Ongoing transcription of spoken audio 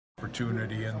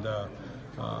opportunity, and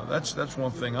that's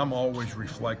one thing. I'm always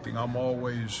reflecting. I'm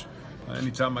always,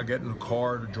 anytime I get in a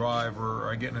car to drive or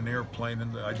I get in an airplane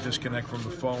and I disconnect from the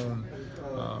phone,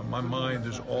 my mind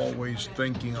is always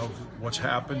thinking of what's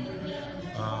happened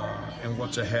and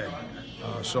what's ahead.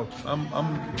 So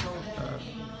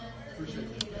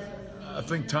I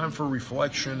think time for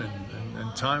reflection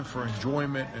and time for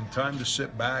enjoyment and time to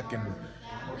sit back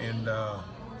and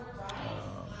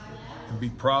be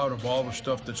proud of all the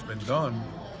stuff that's been done.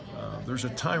 There's a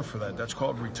time for that. That's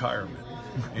called retirement.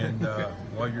 And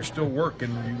while you're still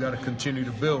working, you got to continue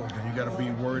to build, and you got to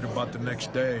be worried about the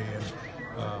next day. And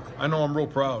I know I'm real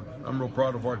proud. I'm real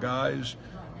proud of our guys.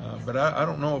 But I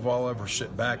don't know if I'll ever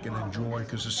sit back and enjoy,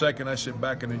 because the second I sit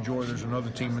back and enjoy, there's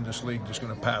another team in this league that's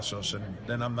going to pass us, and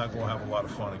then I'm not going to have a lot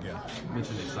of fun again. You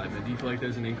mentioned excitement. Do you feel like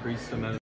there's an increased amount of